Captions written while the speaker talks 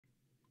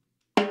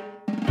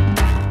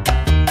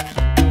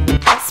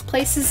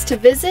places to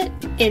visit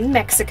in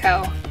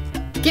Mexico.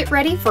 Get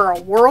ready for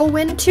a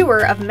whirlwind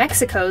tour of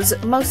Mexico's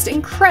most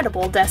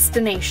incredible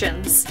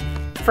destinations.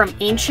 From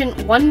ancient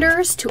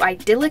wonders to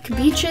idyllic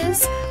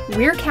beaches,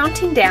 we're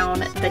counting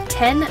down the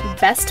 10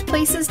 best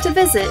places to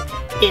visit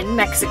in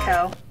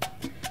Mexico.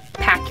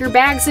 Pack your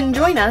bags and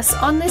join us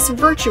on this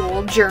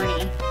virtual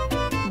journey.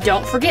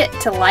 Don't forget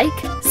to like,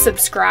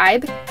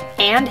 subscribe,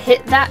 and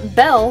hit that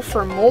bell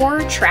for more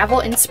travel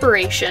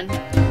inspiration.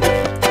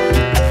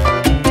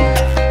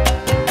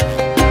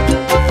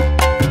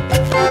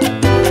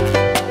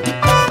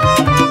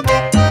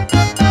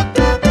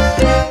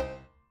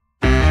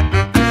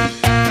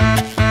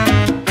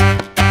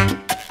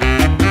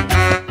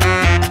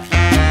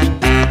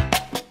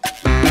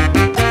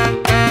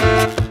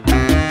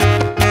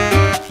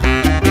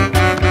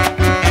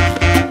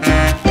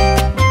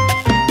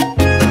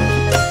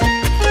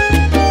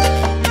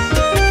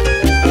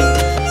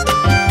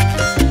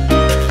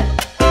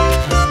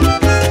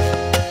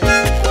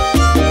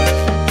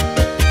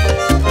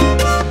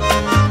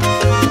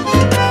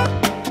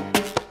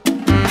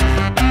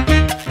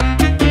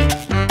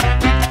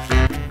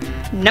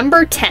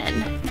 Number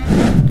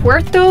 10.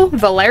 Puerto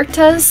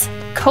Vallarta's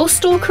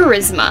Coastal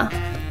Charisma.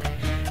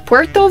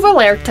 Puerto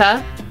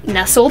Vallarta,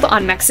 nestled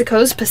on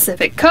Mexico's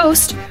Pacific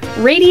coast,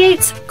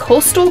 radiates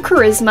coastal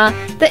charisma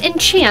that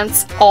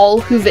enchants all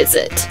who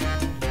visit.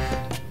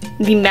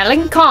 The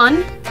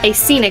Melencon, a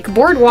scenic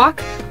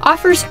boardwalk,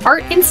 offers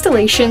art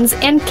installations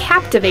and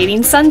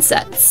captivating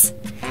sunsets.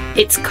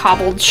 Its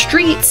cobbled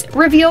streets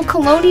reveal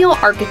colonial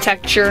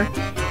architecture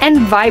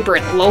and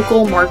vibrant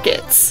local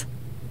markets.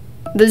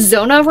 The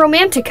Zona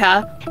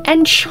Romantica,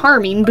 and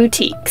charming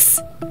boutiques.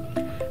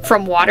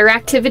 From water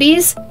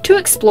activities to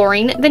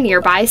exploring the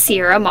nearby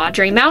Sierra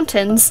Madre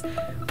Mountains,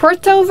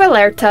 Puerto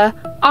Vallarta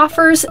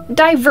offers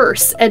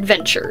diverse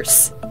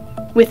adventures.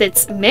 With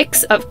its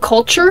mix of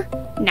culture,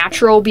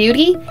 natural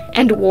beauty,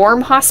 and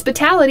warm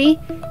hospitality,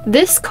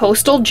 this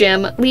coastal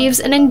gem leaves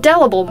an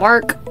indelible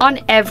mark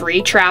on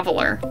every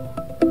traveler.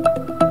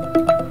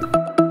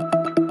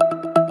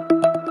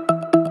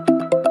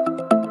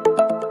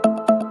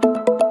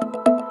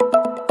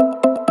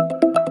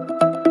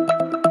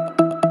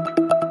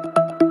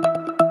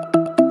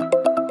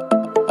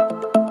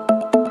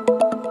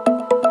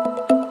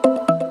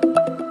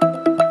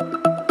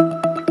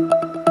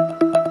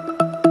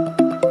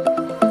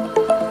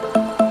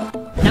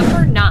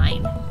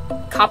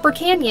 Copper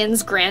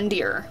Canyon's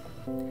grandeur.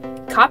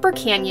 Copper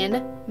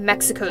Canyon,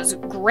 Mexico's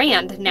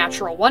grand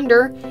natural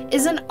wonder,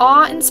 is an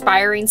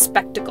awe-inspiring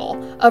spectacle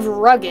of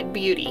rugged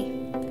beauty.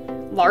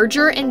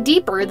 Larger and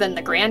deeper than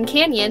the Grand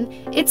Canyon,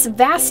 its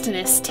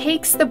vastness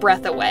takes the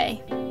breath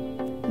away.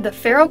 The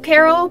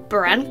Ferrocarril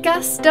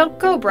Barrancas del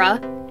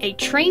Cobra, a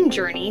train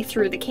journey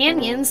through the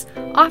canyons,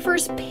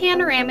 offers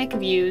panoramic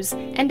views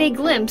and a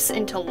glimpse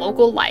into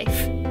local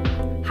life.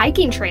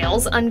 Hiking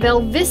trails unveil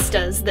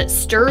vistas that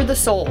stir the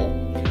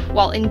soul,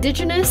 while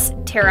indigenous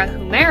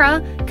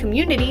Tarahumara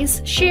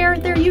communities share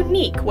their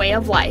unique way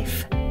of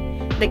life.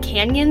 The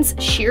canyon's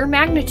sheer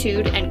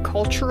magnitude and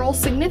cultural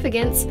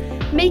significance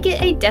make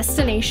it a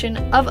destination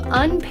of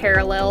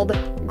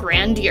unparalleled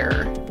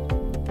grandeur.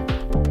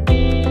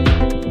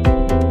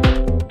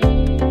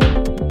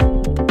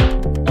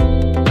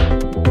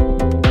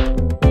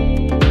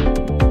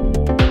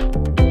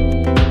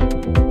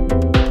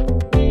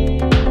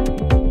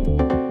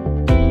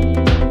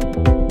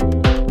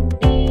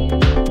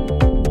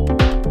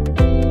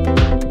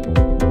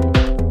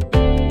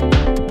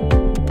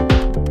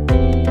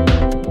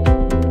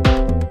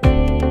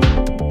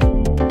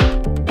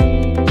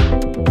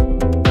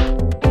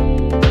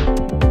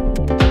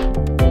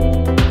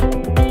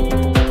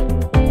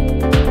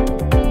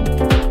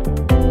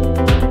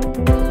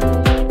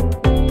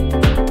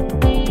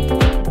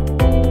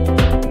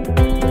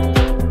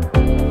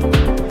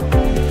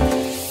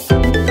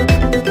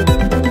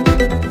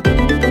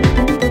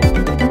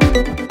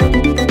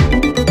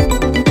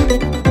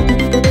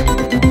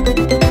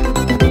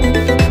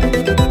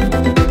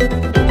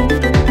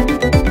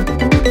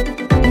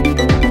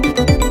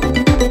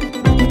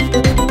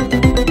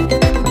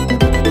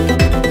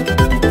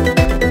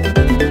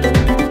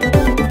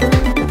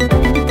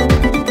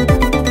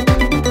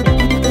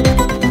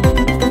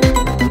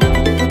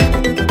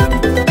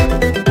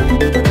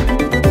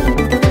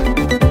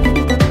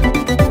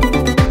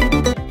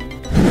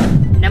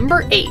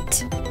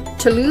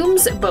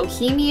 Tulum's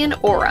bohemian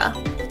aura.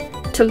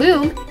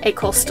 Tulum, a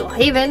coastal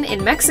haven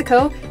in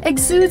Mexico,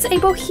 exudes a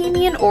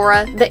bohemian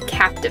aura that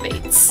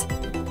captivates.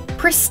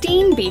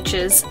 Pristine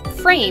beaches,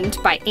 framed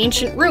by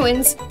ancient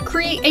ruins,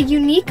 create a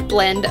unique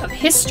blend of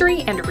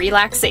history and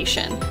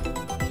relaxation.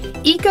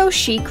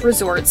 Eco-chic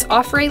resorts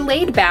offer a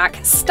laid-back,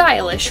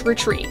 stylish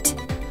retreat.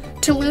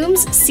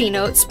 Tulum's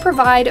cenotes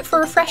provide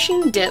for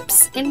refreshing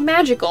dips in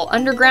magical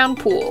underground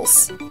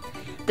pools.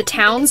 The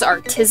town's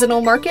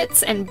artisanal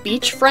markets and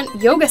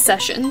beachfront yoga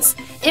sessions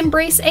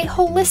embrace a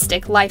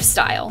holistic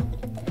lifestyle.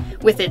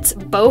 With its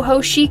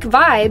boho chic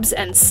vibes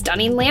and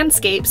stunning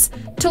landscapes,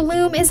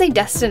 Tulum is a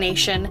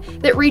destination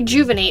that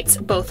rejuvenates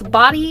both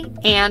body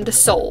and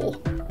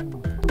soul.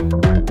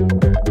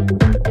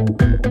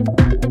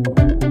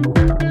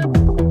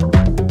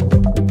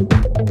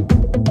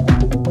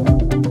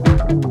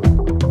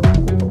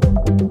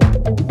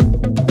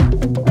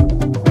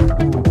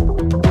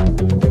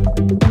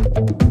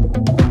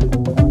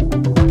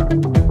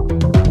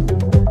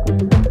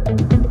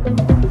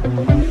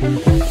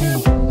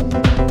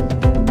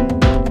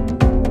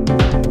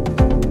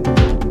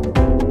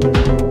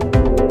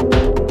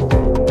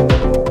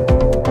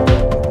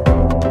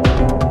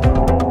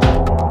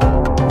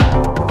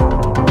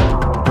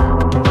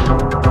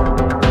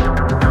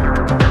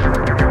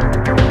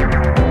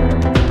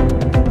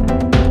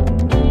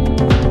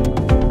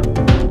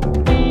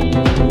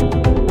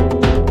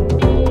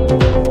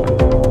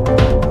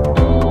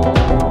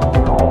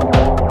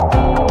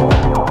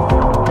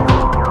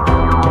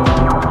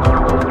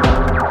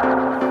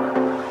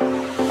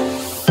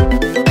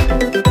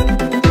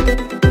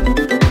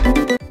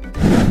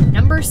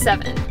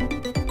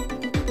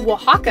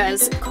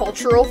 Oaxaca's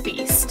cultural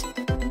feast.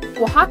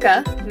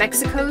 Oaxaca,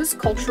 Mexico's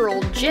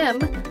cultural gem,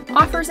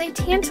 offers a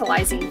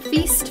tantalizing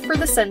feast for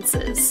the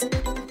senses.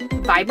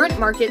 Vibrant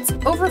markets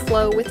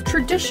overflow with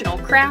traditional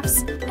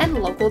crafts and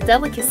local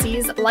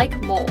delicacies like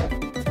mole.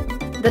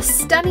 The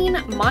stunning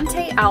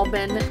Monte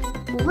Alban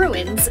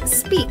ruins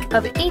speak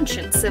of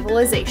ancient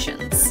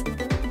civilizations.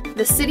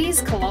 The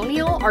city's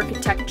colonial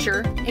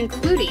architecture,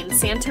 including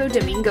Santo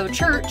Domingo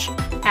Church,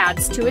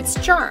 adds to its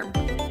charm.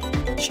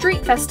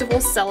 Street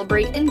festivals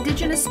celebrate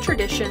indigenous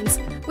traditions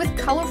with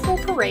colorful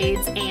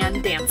parades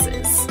and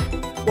dances.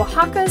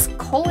 Oaxaca's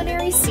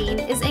culinary scene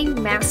is a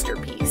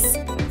masterpiece,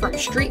 from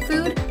street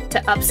food to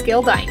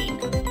upscale dining.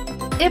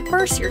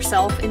 Immerse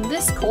yourself in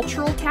this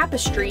cultural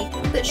tapestry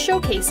that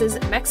showcases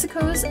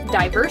Mexico's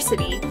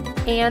diversity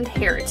and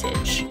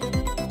heritage.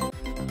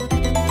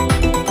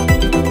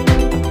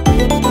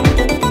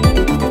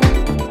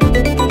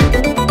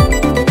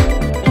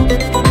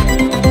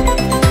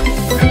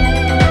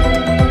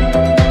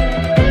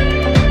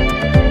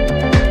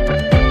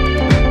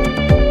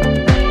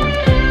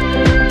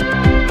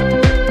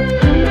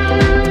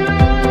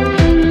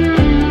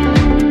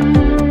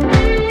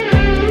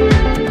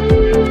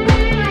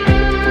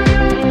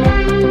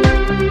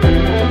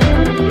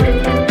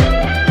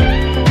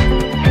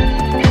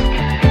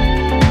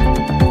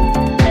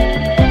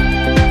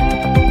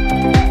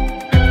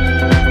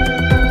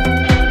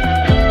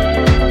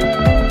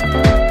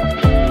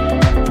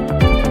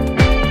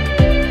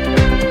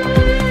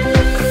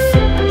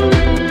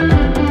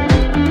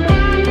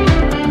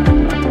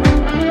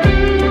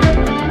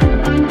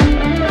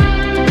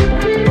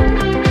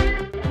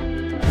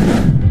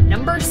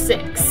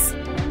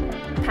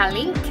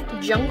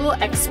 Palenque jungle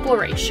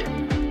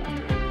exploration.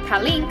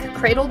 Palenque,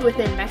 cradled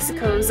within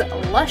Mexico's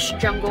lush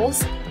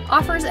jungles,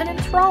 offers an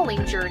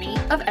enthralling journey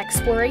of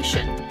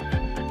exploration.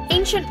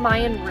 Ancient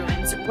Mayan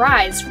ruins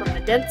rise from the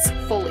dense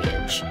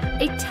foliage,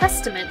 a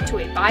testament to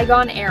a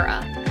bygone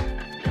era.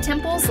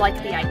 Temples like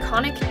the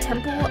iconic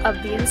Temple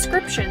of the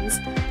Inscriptions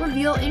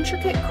reveal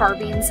intricate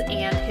carvings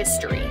and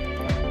history.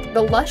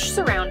 The lush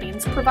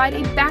surroundings provide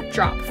a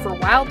backdrop for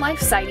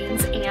wildlife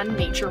sightings and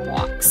nature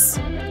walks.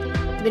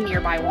 The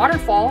nearby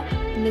waterfall,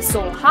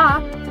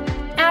 Nisolha,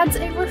 adds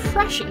a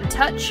refreshing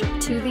touch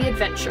to the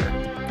adventure.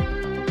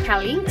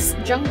 Palenque's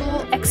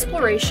jungle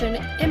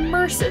exploration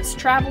immerses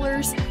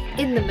travelers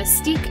in the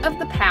mystique of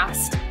the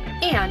past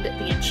and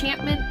the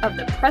enchantment of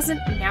the present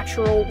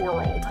natural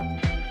world.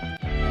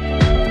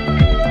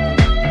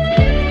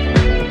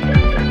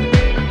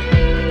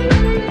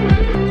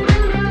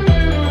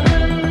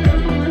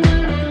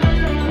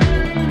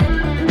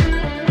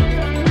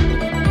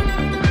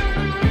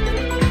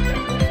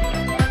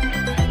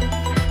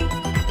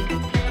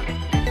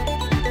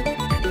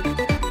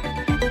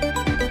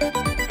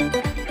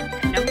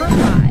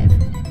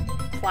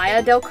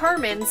 Playa del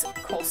Carmen's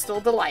coastal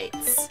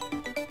delights.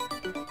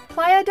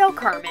 Playa del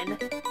Carmen,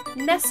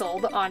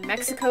 nestled on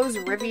Mexico's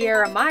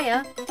Riviera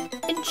Maya,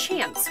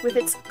 enchants with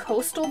its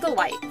coastal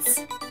delights.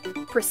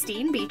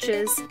 Pristine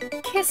beaches,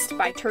 kissed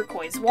by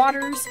turquoise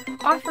waters,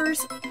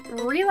 offers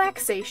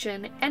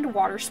relaxation and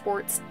water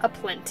sports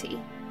aplenty.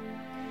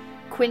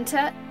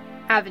 Quinta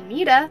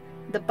Avenida,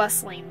 the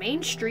bustling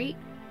main street,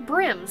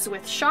 brims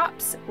with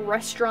shops,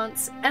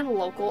 restaurants, and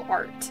local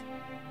art.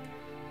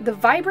 The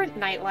vibrant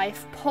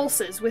nightlife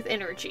pulses with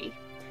energy,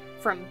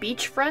 from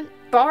beachfront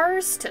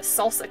bars to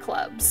salsa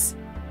clubs.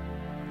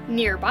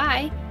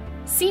 Nearby,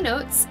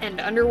 cenotes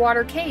and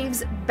underwater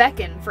caves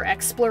beckon for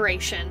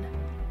exploration.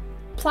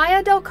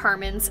 Playa del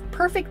Carmen's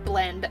perfect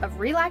blend of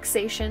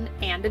relaxation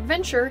and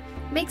adventure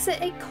makes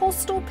it a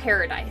coastal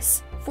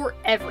paradise for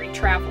every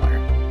traveler.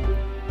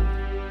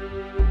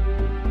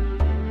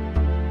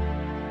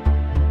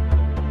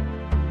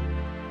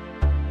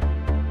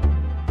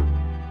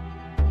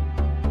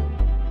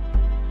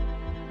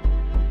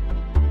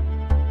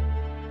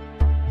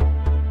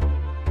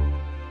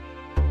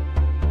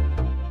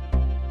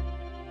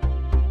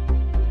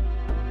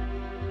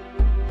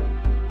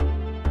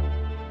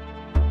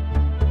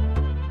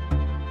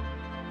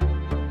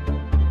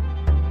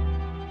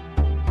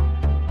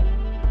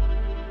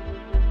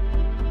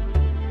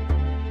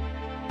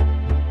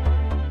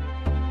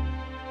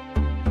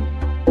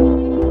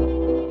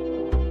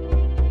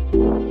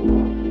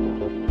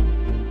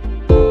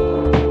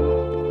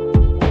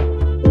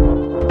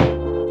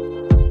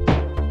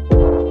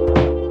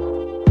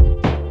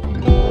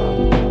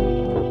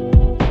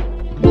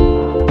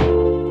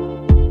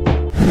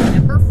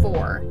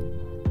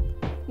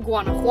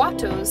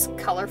 Guanajuato's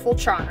colorful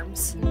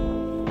charms.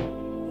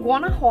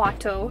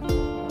 Guanajuato,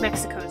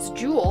 Mexico's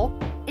jewel,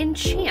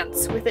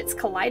 enchants with its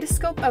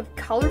kaleidoscope of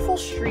colorful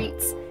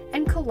streets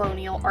and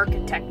colonial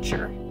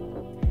architecture.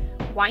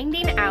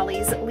 Winding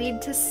alleys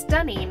lead to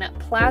stunning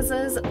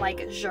plazas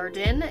like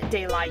Jardin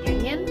de la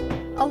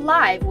Union,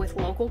 alive with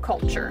local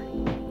culture.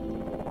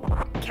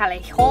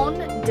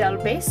 Callejón del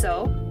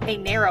Beso, a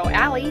narrow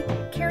alley,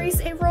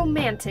 carries a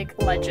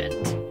romantic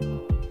legend.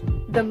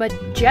 The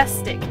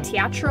majestic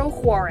Teatro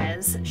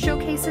Juarez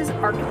showcases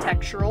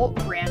architectural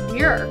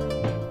grandeur.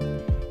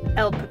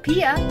 El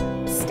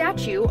Papilla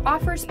statue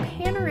offers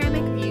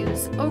panoramic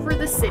views over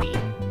the city.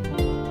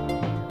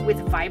 With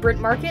vibrant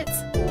markets,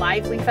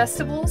 lively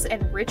festivals,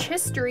 and rich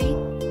history,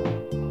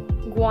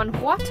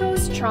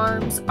 Guanajuato's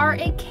charms are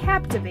a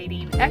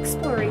captivating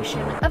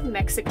exploration of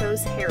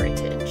Mexico's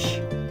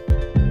heritage.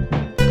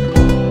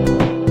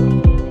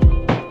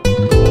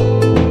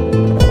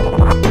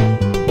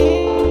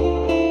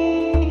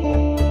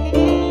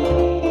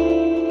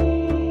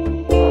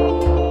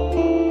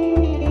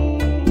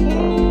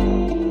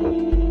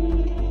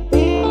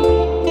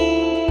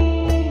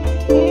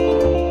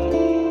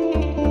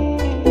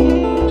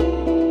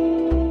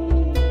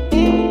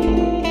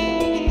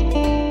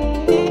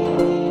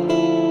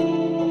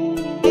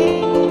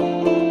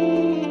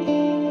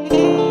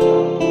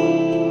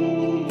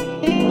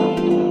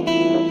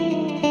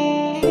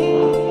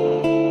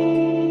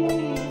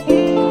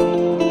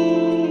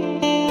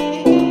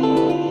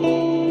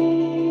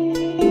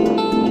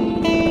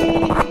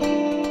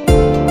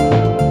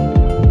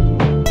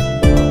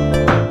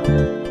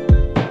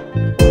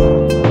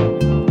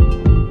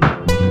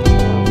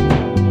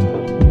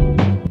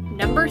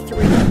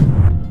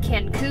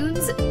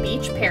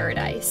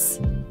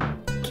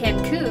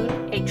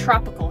 Cancun, a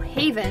tropical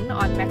haven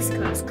on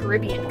Mexico's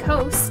Caribbean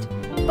coast,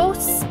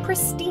 boasts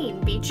pristine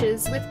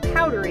beaches with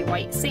powdery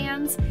white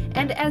sands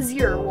and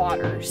azure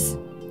waters.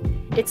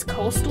 Its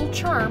coastal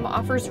charm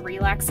offers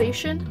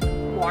relaxation,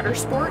 water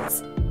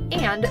sports,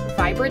 and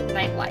vibrant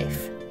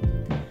nightlife.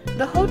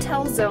 The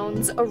hotel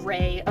zone's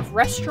array of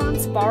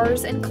restaurants,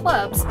 bars, and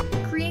clubs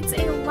creates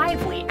a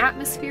lively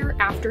atmosphere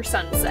after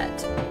sunset.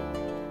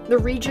 The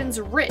region's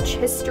rich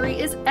history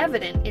is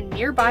evident in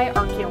nearby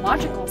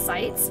archaeological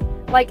sites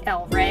like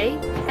El Rey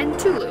and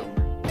Tulum.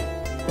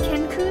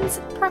 Cancun's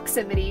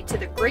proximity to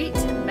the great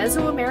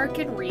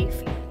Mesoamerican reef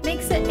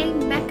makes it a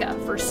mecca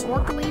for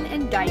snorkeling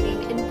and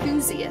diving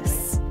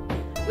enthusiasts.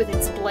 With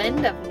its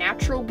blend of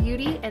natural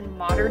beauty and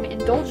modern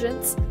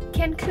indulgence,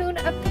 Cancun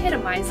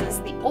epitomizes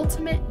the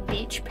ultimate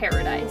beach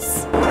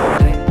paradise.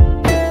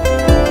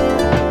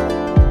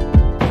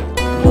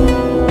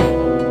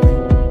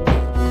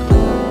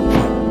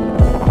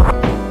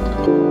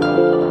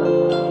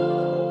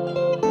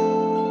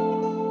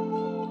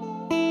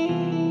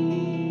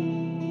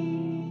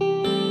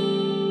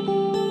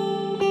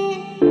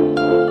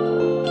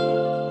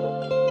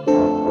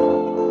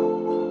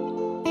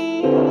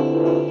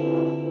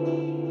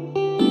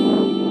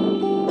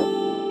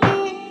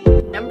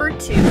 Number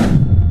 2.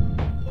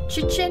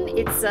 Chichen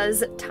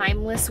Itza's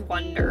timeless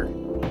wonder.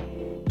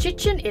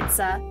 Chichen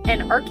Itza,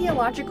 an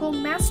archaeological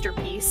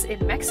masterpiece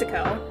in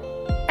Mexico,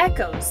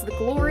 echoes the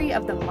glory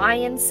of the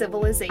Mayan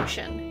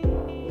civilization.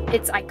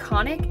 Its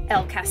iconic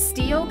El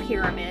Castillo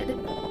pyramid,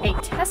 a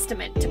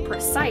testament to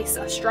precise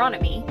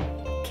astronomy,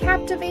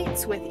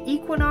 captivates with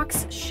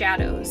equinox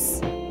shadows.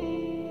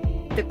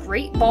 The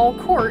Great Ball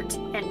Court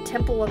and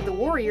Temple of the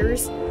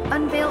Warriors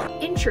unveil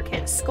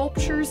intricate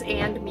sculptures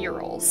and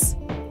murals.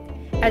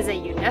 As a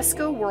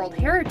UNESCO World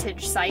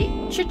Heritage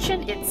Site,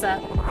 Chichen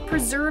Itza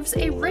preserves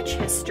a rich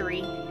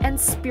history and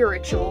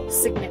spiritual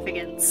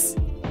significance.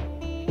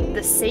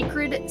 The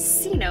sacred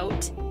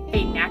cenote,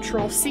 a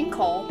natural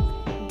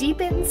sinkhole,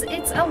 deepens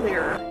its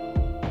allure.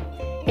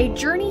 A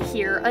journey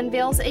here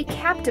unveils a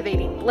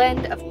captivating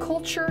blend of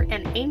culture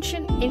and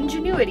ancient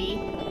ingenuity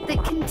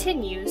that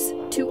continues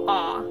to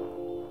awe.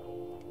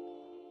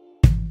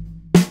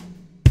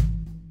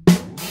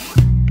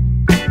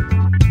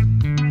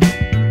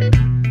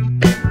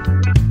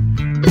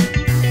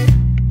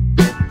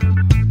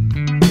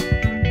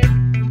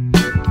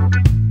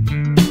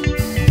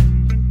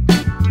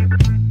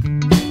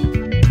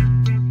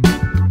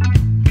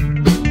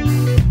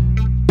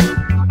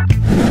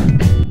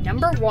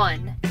 Number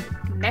 1.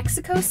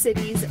 Mexico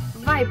City's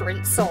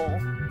vibrant soul.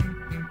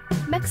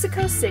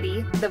 Mexico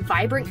City, the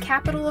vibrant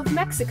capital of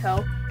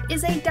Mexico,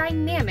 is a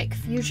dynamic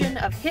fusion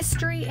of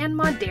history and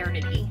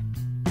modernity.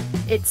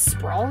 Its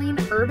sprawling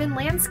urban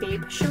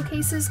landscape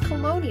showcases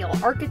colonial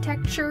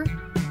architecture,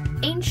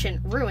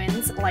 ancient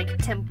ruins like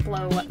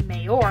Templo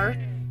Mayor,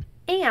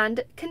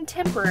 and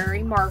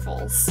contemporary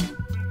marvels.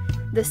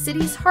 The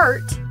city's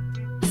heart,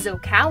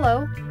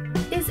 Zocalo,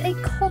 is a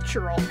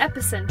cultural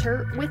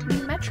epicenter with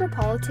the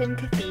Metropolitan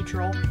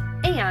Cathedral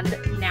and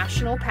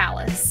National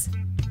Palace.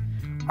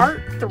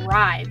 Art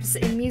thrives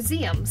in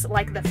museums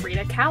like the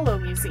Frida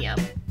Kahlo Museum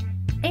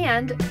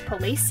and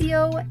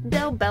Palacio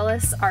del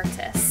Bellas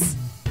Artes.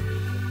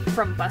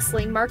 From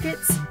bustling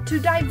markets to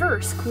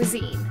diverse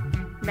cuisine,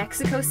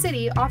 Mexico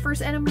City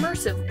offers an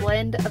immersive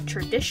blend of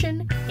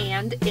tradition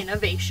and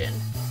innovation.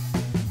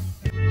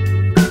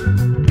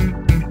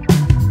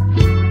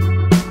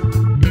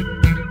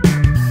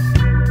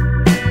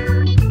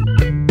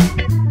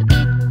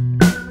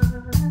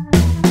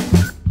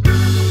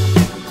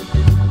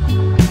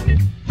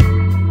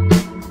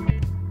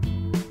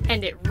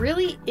 And it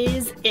really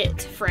is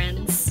it,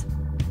 friends.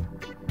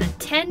 The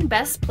 10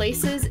 best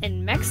places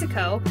in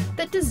Mexico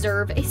that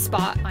deserve a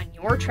spot on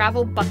your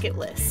travel bucket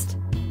list.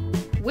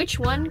 Which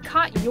one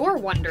caught your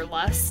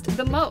wanderlust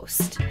the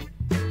most?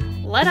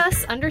 Let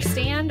us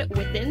understand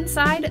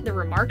inside the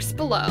remarks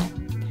below.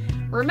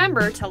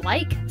 Remember to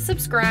like,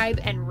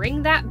 subscribe, and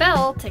ring that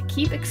bell to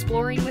keep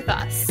exploring with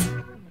us.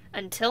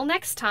 Until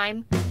next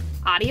time,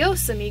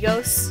 adios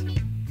amigos!